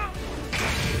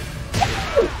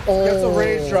 Gets a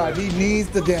rage drive. He needs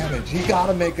the damage. He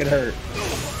gotta make it hurt.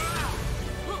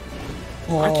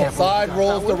 Side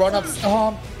rolls the run up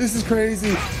stomp. This is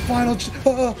crazy. Final.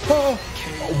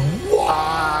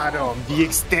 Bottom. The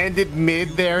extended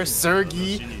mid there,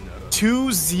 Sergie.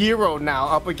 2-0 now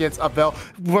up against Abel.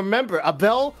 Remember,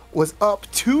 Abel was up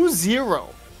 2-0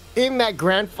 in that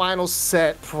grand final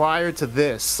set prior to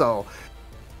this, so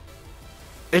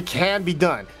it can be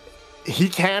done. He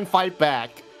can fight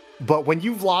back, but when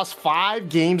you've lost 5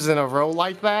 games in a row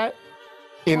like that,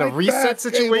 in a reset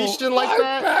situation like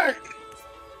that,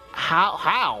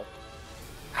 how?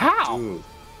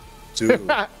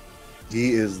 Dude.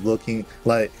 He is looking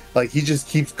like he just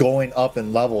keeps going up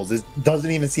in levels. It doesn't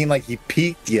even seem like he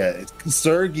peaked yet.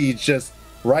 Sergie just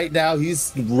right now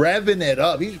he's revving it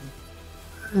up. He's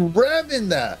revving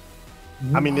that.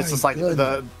 I mean, it's just like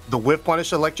the whiff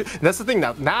punish electric. And that's the thing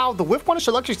now. Now the whiff punish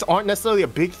electrics aren't necessarily a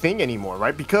big thing anymore,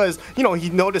 right? Because he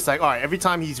noticed like, all right, every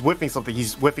time he's whiffing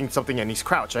something and he's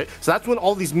crouched, right? So that's when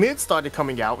all these mids started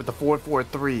coming out with the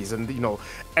 4-4-3s and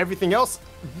everything else.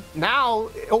 Now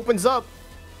it opens up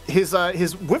his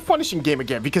whiff punishing game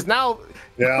again because now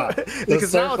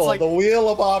because now it's like the wheel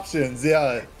of options.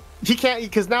 He can't,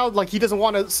 because now like he doesn't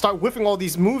want to start whiffing all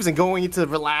these moves and going into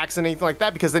relax and anything like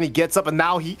that, because then he gets up and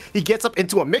now he gets up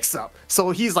into a mix-up.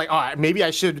 So he's like, all right, maybe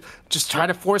I should just try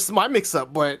to force my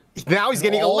mix-up, but now he's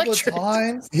getting electric.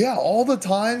 All the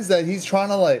times that he's trying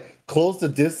to like close the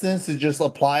distance to just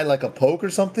apply like a poke or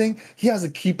something, he has to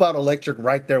keep out electric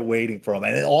right there waiting for him.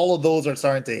 And all of those are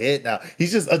starting to hit now.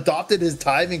 He's just adopted his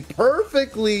timing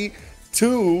perfectly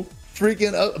to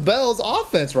freaking Bell's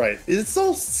offense, right? It's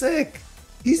so sick.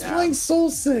 He's playing so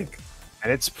sick.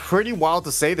 And it's pretty wild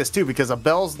to say this too, because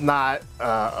Abel's not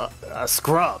a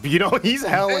scrub. He's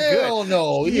hella good. Hell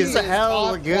no. He is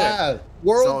hella good.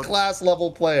 World class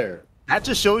level player. That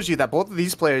just shows you that both of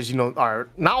these players, are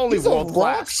not only world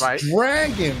class, right?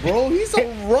 Dragon, bro. He's a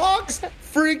ROX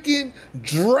freaking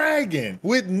dragon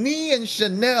with me and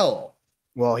Chanel.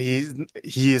 Well, he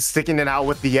is sticking it out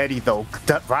with the Eddie though.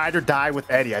 Ride or die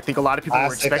with Eddie. I think a lot of people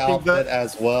were expecting that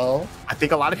as well. I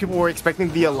think a lot of people were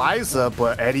expecting the Eliza,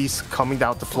 but Eddie's coming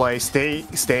down to play,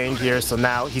 staying here. So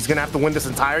now he's gonna have to win this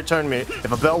entire tournament.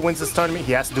 If Abel wins this tournament,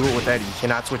 he has to do it with Eddie. He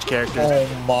cannot switch characters. Oh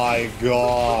my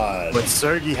god! But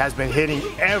Sergie has been hitting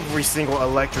every single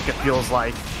electric. It feels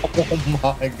like. Oh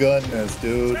my goodness,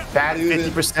 dude! That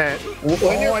 50%.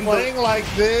 When you're playing like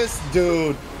this,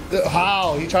 dude.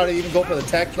 How? He tried to even go for the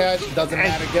tech catch. It doesn't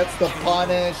matter. Gets the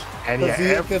punish. And he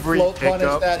can float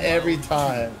punish that every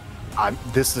time.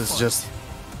 This is just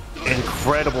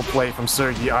incredible play from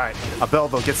Sergie. All right, Abel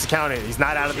though gets the counter. He's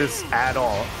not out of this at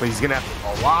all, but he's gonna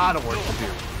have a lot of work to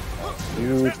do.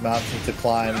 Huge mountain to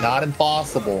climb. Not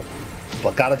impossible,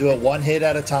 but gotta do it one hit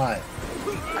at a time.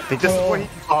 I think this is where he.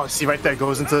 See right there,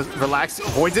 goes into relax,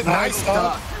 avoids it. Nice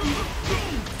stuff.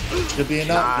 Should be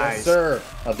enough. Nice. Yes, sir.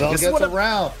 Abel gets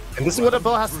around. And this is what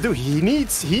Abel has to do. He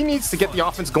needs to get the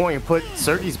offense going and put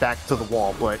Sergie's back to the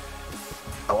wall. But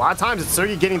a lot of times it's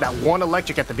Sergie getting that one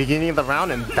electric at the beginning of the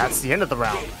round, and that's the end of the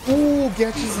round. Ooh,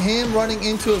 gets his hand running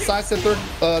into a side step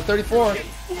 34.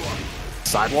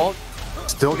 Sidewalk.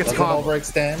 Still gets caught.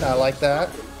 Overextend. I like that.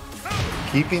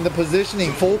 Keeping the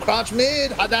positioning. Full crouch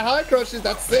mid. That high crushes.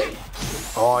 That's sick.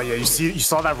 Oh yeah, you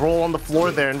saw that roll on the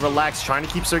floor there and relax, trying to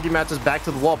keep Sergie Mazter's back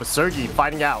to the wall, but Sergie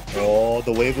fighting out. Oh,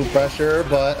 the wave of pressure,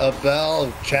 but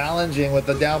Abel challenging with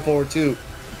the down forward two.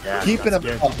 Yeah, keeping him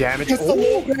damage. Gets the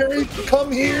low parry.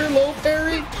 Come here, low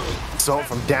parry. So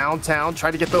from downtown,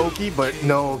 try to get the Oki, but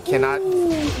no,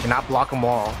 cannot block them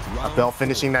all. Abel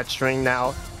finishing that string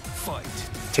now.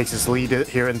 Takes his lead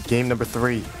here in game number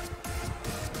 3.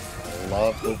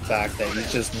 Love the fact that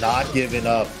he's just not giving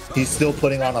up. He's still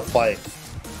putting on a fight.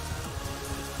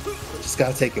 Just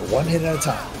gotta take it one hit at a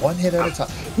time. One hit at a time.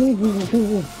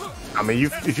 I mean,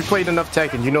 if you played enough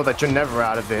Tekken, you know that you're never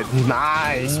out of it.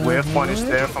 Nice whiff punish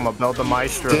there from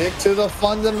Abeldelmaestro. Stick to the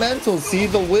fundamentals. See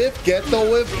the whiff, get the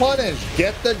whiff punish,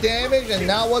 get the damage, and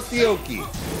now what's the Oki?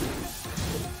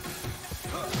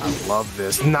 I love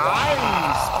this. Nice.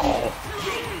 Wow.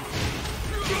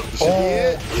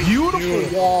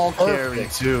 Beautiful wall carry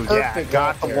too. Yeah,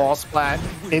 got the wall splat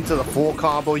into the full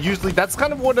combo. Usually that's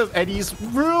kind of one of Eddie's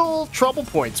real trouble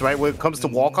points, right? When it comes to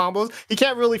wall combos, he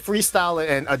can't really freestyle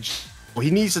it and adjust. He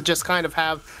needs to just kind of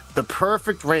have the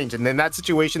perfect range. And in that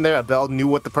situation there, Abel knew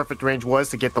what the perfect range was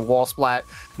to get the wall splat.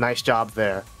 Nice job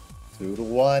there.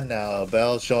 2-1 now.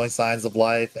 Abel's showing signs of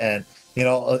life. And,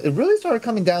 it really started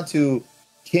coming down to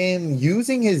him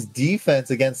using his defense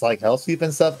against like hell sweep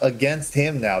and stuff against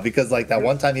him now, because like that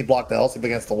one time he blocked the hell sweep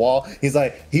against the wall, he's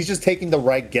just taking the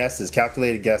right guesses,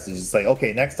 calculated guesses. It's like,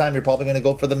 okay, next time you're probably going to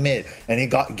go for the mid, and he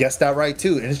guessed that right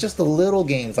too. And it's just the little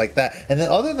games like that. And then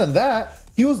other than that,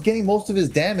 he was getting most of his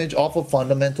damage off of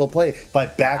fundamental play by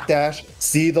backdash,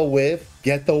 see the whiff,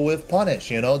 get the whiff punish.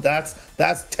 That's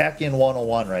Tekken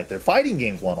 101 right there, fighting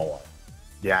games 101.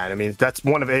 Yeah, and I mean that's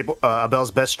one of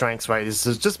Abel's best strengths, right? Is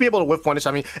to just be able to whiff punish.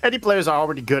 I mean, Eddie players are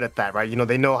already good at that, right? You know,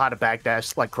 they know how to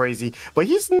backdash like crazy, but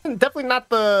he's definitely not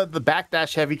the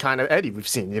backdash heavy kind of Eddie we've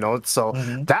seen. You know, so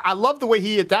that I love the way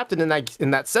he adapted in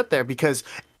that set there, because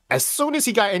as soon as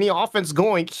he got any offense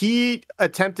going, he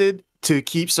attempted to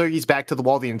keep Sergie's back to the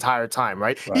wall the entire time,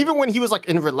 right? Even when he was like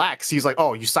in relax, he's like,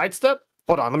 "Oh, you sidestep?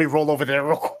 Hold on, let me roll over there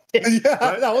real quick."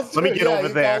 Yeah, that was let me get over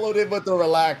there. Followed him with the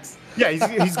relax. Yeah,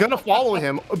 he's gonna follow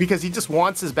him because he just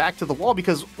wants his back to the wall,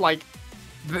 because like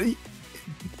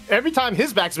every time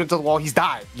his back's been to the wall, he's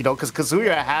died, you know, because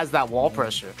Kazuya has that wall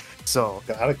pressure. So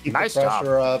gotta keep nice the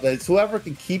pressure up. It's whoever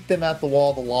can keep them at the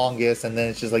wall the longest, and then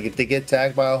it's just like if they get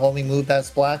tagged by a homie move that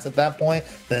splats at that point,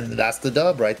 then that's the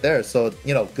dub right there. So,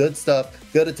 you know, good stuff,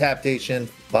 good adaptation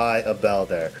by Abel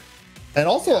there. And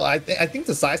also, I think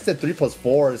the sidestep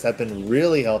 3+4s have been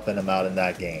really helping him out in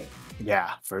that game.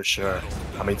 Yeah, for sure.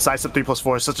 I mean, sidestep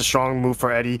 3+4 is such a strong move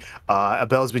for Eddie.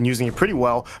 Abel's been using it pretty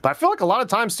well, but I feel like a lot of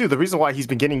times too, the reason why he's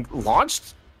been getting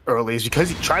launched early is because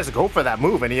he tries to go for that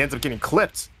move and he ends up getting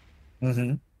clipped.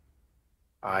 All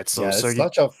right, so yeah, it's Sergie,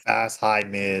 such a fast high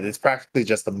mid. It's practically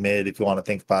just a mid if you want to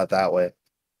think about it that way.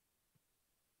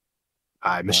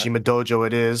 all right, Mishima Dojo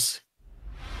it is.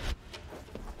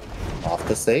 Off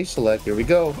the stage select. Here we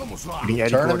go. Beating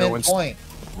Eddie Tournament Gordo point.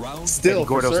 Round Still Eddie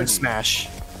Gordo's in for Sergie. Smash.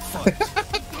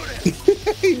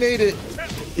 He made it.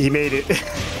 He made it.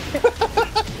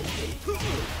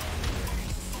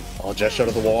 All gesture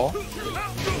to the wall.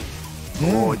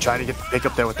 Oh, trying to get the pick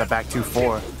up there with the back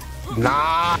 2-4.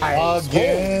 Nice.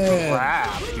 Again. Holy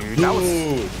crap, dude. That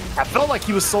was, I felt like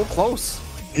he was so close.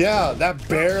 Yeah, that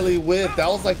barely whipped. That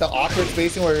was like the awkward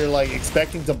spacing where you're like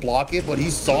expecting to block it, but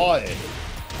he saw it.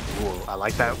 Ooh, I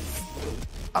like that.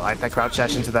 I like that crouch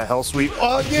dash into that hell sweep.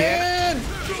 Again!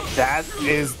 That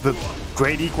is the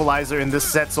great equalizer in this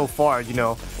set so far. You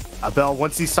know, Abel,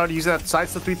 once he started using that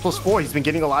sidestep 3+4, he's been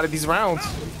getting a lot of these rounds.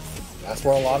 That's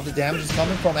where a lot of the damage is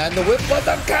coming from. And the whip, but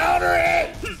the counter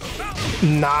it!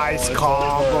 Nice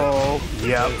combo.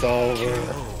 Yep. It's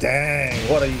over. Dang,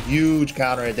 what a huge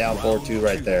counter hit down 4-2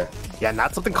 right there. Yeah,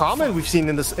 not something common we've seen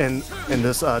in this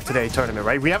today tournament,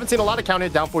 right? We haven't seen a lot of counter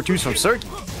hit down 4-2s from Sergie.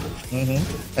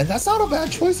 And that's not a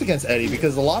bad choice against Eddie,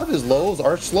 because a lot of his lows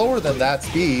are slower than that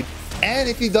speed. And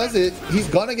if he does it, he's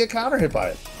gonna get counter hit by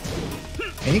it.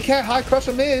 And he can't high crush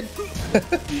a mid.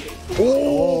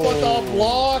 Oh, but the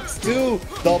blocks too.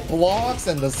 The blocks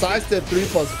and the sidestep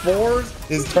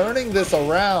 3+4s is turning this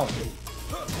around.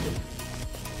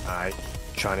 All right,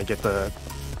 trying to get the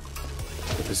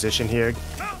position here.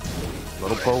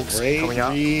 Little pokes Great coming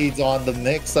out. reads on the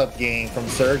mix-up game from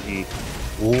Sergie.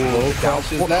 Ooh,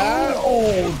 Crouches that.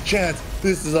 Oh, chance.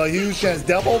 This is a huge chance.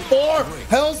 Double 4.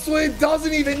 Hell Sweep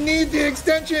doesn't even need the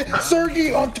extension.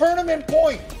 Sergie on tournament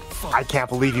point. I can't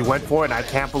believe he went for it, and I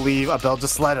can't believe Abel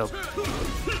just let him.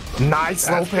 Nice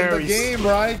slow That's been the parries. game,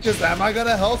 right? Just am I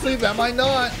gonna Hell Sweep? Am I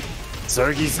not?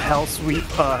 Sergie's hell sweep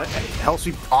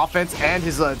offense and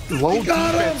his low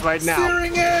defense right now.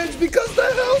 Searing edge because the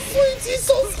Hell Sweeps. He's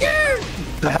so scared.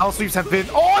 The hell sweeps have been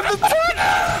on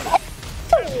the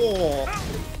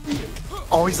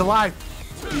Oh, he's alive.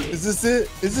 Is this it?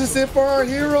 Is this it for our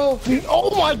hero?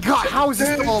 Oh my god, how is he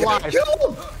still alive? He can't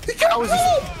kill him. He can't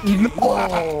kill him.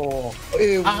 No.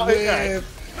 It whipped.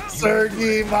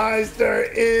 Sergie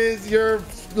Mazter is your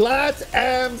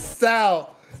LATAM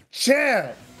South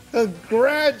champ.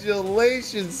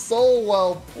 Congratulations. So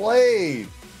well played.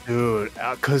 Dude,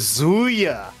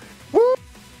 Kazuya. Woo.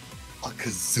 A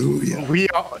Kazuya. We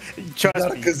are, trust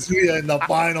Got a me, Kazuya in the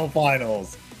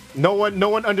finals. no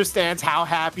one understands how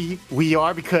happy we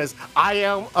are, because I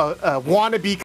am a wannabe